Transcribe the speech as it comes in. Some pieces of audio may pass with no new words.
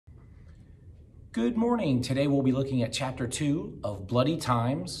Good morning. Today we'll be looking at chapter 2 of Bloody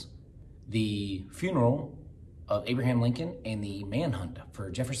Times, the funeral of Abraham Lincoln and the manhunt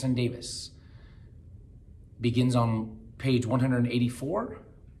for Jefferson Davis. Begins on page 184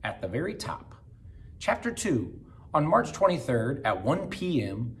 at the very top. Chapter 2. On March 23rd at 1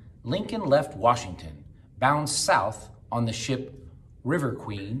 p.m., Lincoln left Washington, bound south on the ship River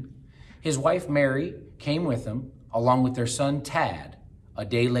Queen. His wife Mary came with him, along with their son Tad. A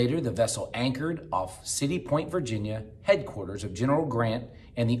day later, the vessel anchored off City Point, Virginia, headquarters of General Grant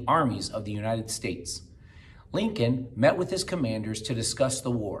and the armies of the United States. Lincoln met with his commanders to discuss the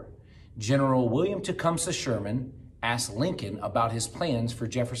war. General William Tecumseh Sherman asked Lincoln about his plans for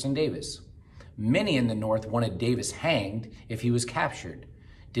Jefferson Davis. Many in the North wanted Davis hanged if he was captured.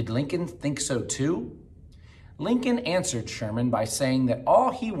 Did Lincoln think so too? Lincoln answered Sherman by saying that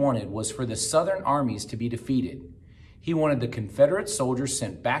all he wanted was for the Southern armies to be defeated. He wanted the Confederate soldiers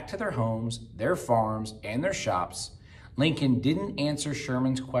sent back to their homes, their farms, and their shops. Lincoln didn't answer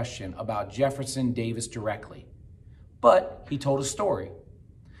Sherman's question about Jefferson Davis directly, but he told a story.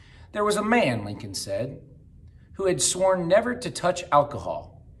 There was a man, Lincoln said, who had sworn never to touch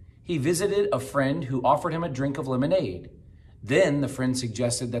alcohol. He visited a friend who offered him a drink of lemonade. Then the friend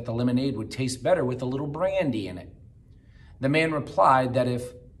suggested that the lemonade would taste better with a little brandy in it. The man replied that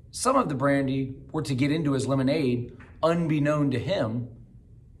if some of the brandy were to get into his lemonade, unbeknown to him,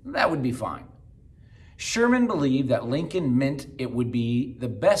 that would be fine. Sherman believed that Lincoln meant it would be the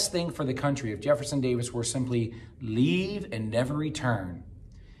best thing for the country if Jefferson Davis were simply leave and never return.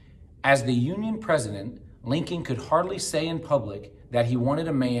 As the Union president, Lincoln could hardly say in public that he wanted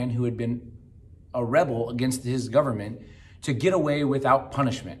a man who had been a rebel against his government to get away without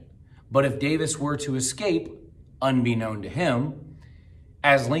punishment. But if Davis were to escape, unbeknown to him,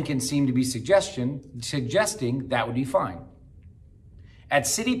 as Lincoln seemed to be suggesting that would be fine. At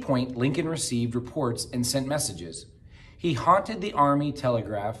City Point, Lincoln received reports and sent messages. He haunted the Army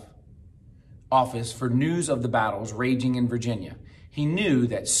Telegraph office for news of the battles raging in Virginia. He knew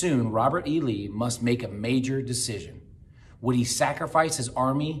that soon Robert E. Lee must make a major decision. Would he sacrifice his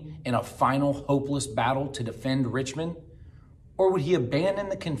army in a final hopeless battle to defend Richmond? Or would he abandon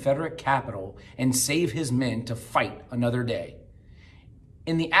the Confederate capital and save his men to fight another day?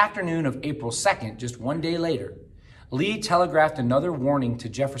 In the afternoon of April 2nd, just one day later, Lee telegraphed another warning to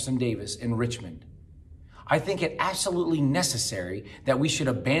Jefferson Davis in Richmond. "I think it absolutely necessary that we should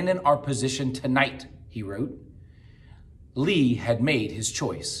abandon our position tonight," he wrote. Lee had made his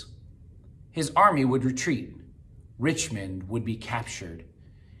choice. His army would retreat. Richmond would be captured.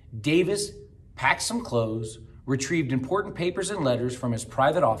 Davis packed some clothes, retrieved important papers and letters from his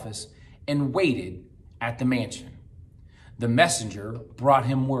private office, and waited at the mansion. The messenger brought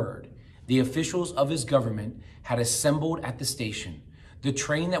him word. The officials of his government had assembled at the station. The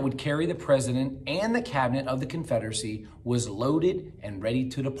train that would carry the president and the cabinet of the Confederacy was loaded and ready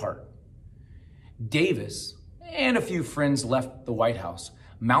to depart. Davis and a few friends left the White House,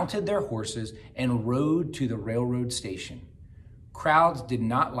 mounted their horses, and rode to the railroad station. Crowds did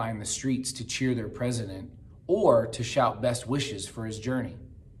not line the streets to cheer their president or to shout best wishes for his journey.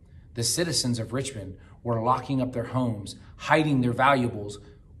 The citizens of Richmond were locking up their homes, hiding their valuables,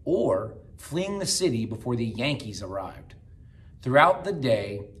 or fleeing the city before the Yankees arrived. Throughout the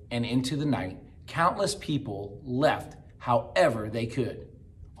day and into the night, countless people left however they could,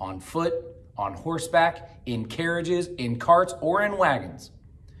 on foot, on horseback, in carriages, in carts, or in wagons.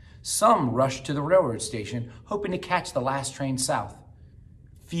 Some rushed to the railroad station, hoping to catch the last train south.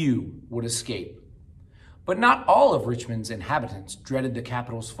 Few would escape. But not all of Richmond's inhabitants dreaded the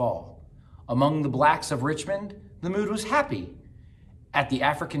capital's fall. Among the blacks of Richmond, the mood was happy. At the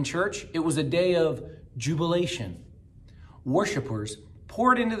African church, it was a day of jubilation. Worshippers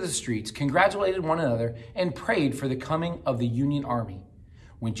poured into the streets, congratulated one another, and prayed for the coming of the Union Army.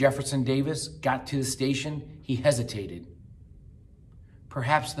 When Jefferson Davis got to the station, he hesitated.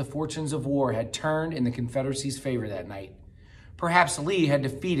 Perhaps the fortunes of war had turned in the Confederacy's favor that night. Perhaps Lee had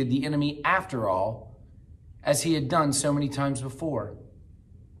defeated the enemy after all, as he had done so many times before.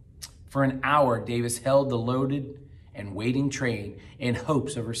 For an hour, Davis held the loaded and waiting train in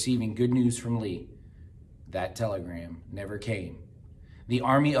hopes of receiving good news from Lee. That telegram never came. The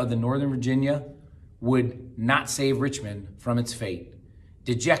Army of the Northern Virginia would not save Richmond from its fate.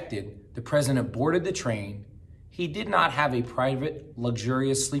 Dejected, the president boarded the train. He did not have a private,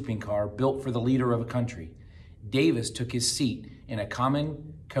 luxurious sleeping car built for the leader of a country. Davis took his seat in a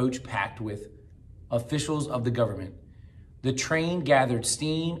common coach packed with officials of the government. The train gathered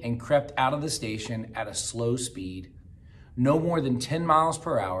steam and crept out of the station at a slow speed, no more than 10 miles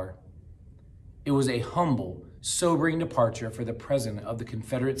per hour. It was a humble, sobering departure for the President of the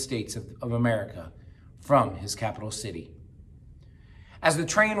Confederate States of America from his capital city. As the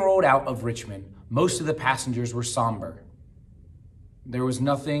train rolled out of Richmond, most of the passengers were somber. There was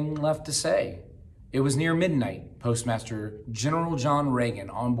nothing left to say. It was near midnight, Postmaster General John Reagan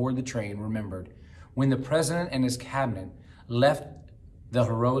on board the train remembered, when the President and his cabinet left the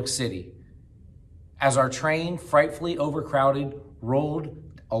heroic city. As our train, frightfully overcrowded, rolled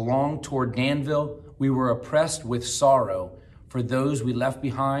along toward Danville, we were oppressed with sorrow for those we left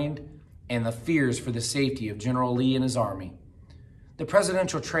behind and the fears for the safety of General Lee and his army. The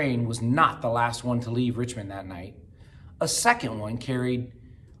presidential train was not the last one to leave Richmond that night. A second one carried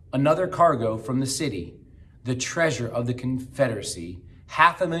another cargo from the city, the treasure of the Confederacy,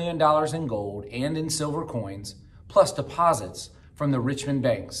 $500,000 in gold and in silver coins, plus deposits from the Richmond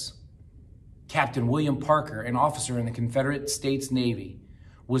banks. Captain William Parker, an officer in the Confederate States Navy,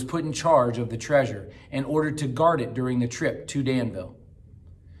 was put in charge of the treasure and ordered to guard it during the trip to Danville.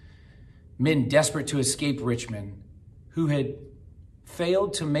 Men desperate to escape Richmond, who had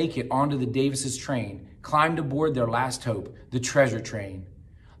failed to make it onto the Davis's train, climbed aboard their last hope, the treasure train.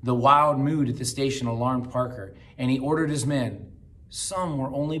 The wild mood at the station alarmed Parker, and he ordered his men, some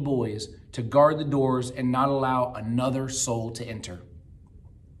were only boys, to guard the doors and not allow another soul to enter.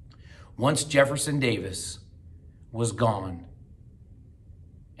 Once Jefferson Davis was gone,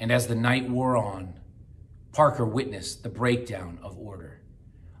 and as the night wore on, Parker witnessed the breakdown of order.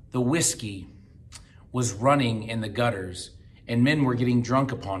 The whiskey was running in the gutters, and men were getting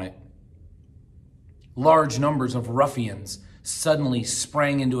drunk upon it. Large numbers of ruffians suddenly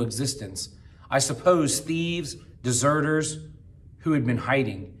sprang into existence. I suppose thieves, deserters who had been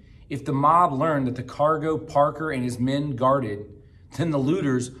hiding. If the mob learned that the cargo Parker and his men guarded, then the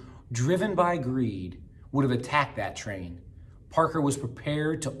looters, driven by greed, would have attacked that train. Parker was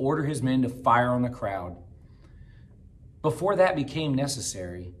prepared to order his men to fire on the crowd. Before that became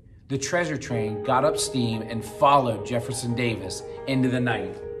necessary, the treasure train got up steam and followed Jefferson Davis into the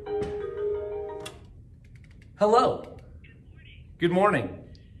night. Hello. Good morning.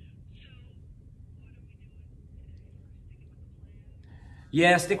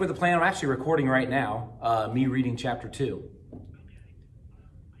 Yeah, stick with the plan. I'm actually recording right now, me reading chapter 2.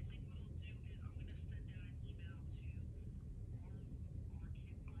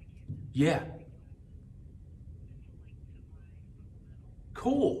 Yeah.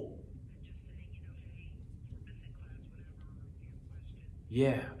 Cool.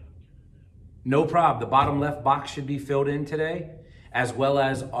 Yeah. No problem. The bottom left box should be filled in today, as well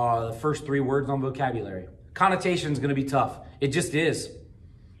as the first 3 words on vocabulary. Connotation is going to be tough. It just is.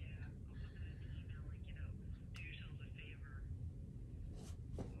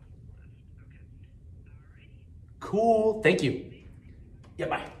 Cool. Thank you. Yeah,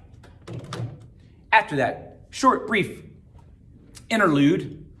 bye. After that short, brief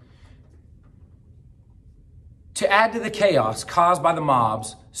interlude, to add to the chaos caused by the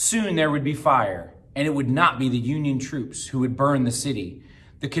mobs, soon there would be fire, and it would not be the Union troops who would burn the city.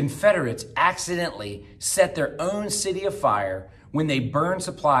 The Confederates accidentally set their own city afire when they burned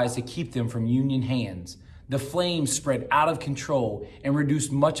supplies to keep them from Union hands. The flames spread out of control and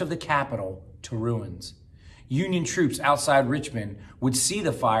reduced much of the capital to ruins. Union troops outside Richmond would see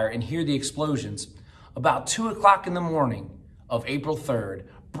the fire and hear the explosions. About 2 o'clock in the morning of April 3rd,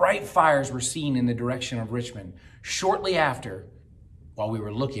 bright fires were seen in the direction of Richmond. Shortly after, while we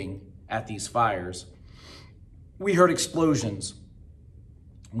were looking at these fires, we heard explosions.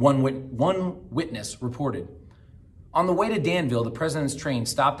 One witness reported, on the way to Danville, the president's train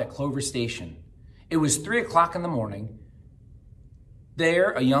stopped at Clover Station. It was 3 o'clock in the morning.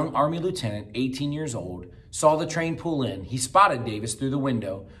 There, a young Army lieutenant, 18 years old, saw the train pull in. He spotted Davis through the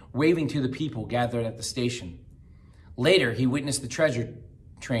window, waving to the people gathered at the station. Later, he witnessed the treasure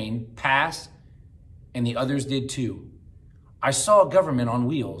train pass, and the others did too. I saw a government on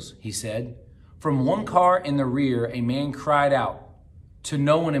wheels, he said. From one car in the rear, a man cried out, to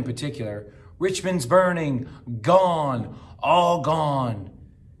no one in particular, Richmond's burning, gone, all gone.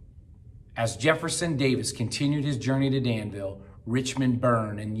 As Jefferson Davis continued his journey to Danville, Richmond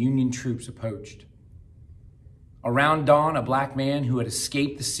burned and Union troops approached. Around dawn, a black man who had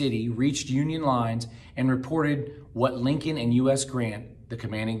escaped the city reached Union lines and reported what Lincoln and U.S. Grant, the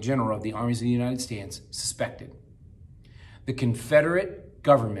commanding general of the armies of the United States, suspected. The Confederate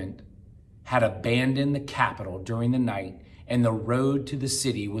government had abandoned the capital during the night, and the road to the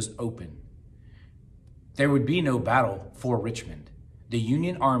city was open. There would be no battle for Richmond. The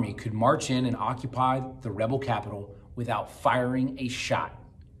Union Army could march in and occupy the rebel capital without firing a shot.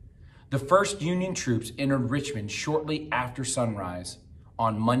 The first Union troops entered Richmond shortly after sunrise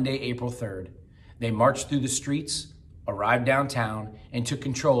on Monday, April 3rd. They marched through the streets, arrived downtown, and took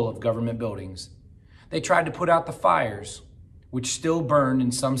control of government buildings. They tried to put out the fires, which still burned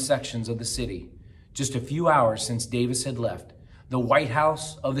in some sections of the city. Just a few hours since Davis had left, the White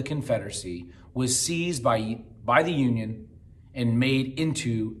House of the Confederacy was seized by the Union and made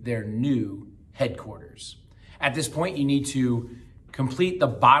into their new headquarters. At this point, you need to complete the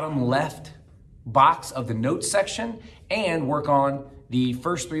bottom left box of the notes section and work on the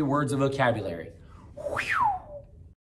first 3 words of vocabulary. Whew.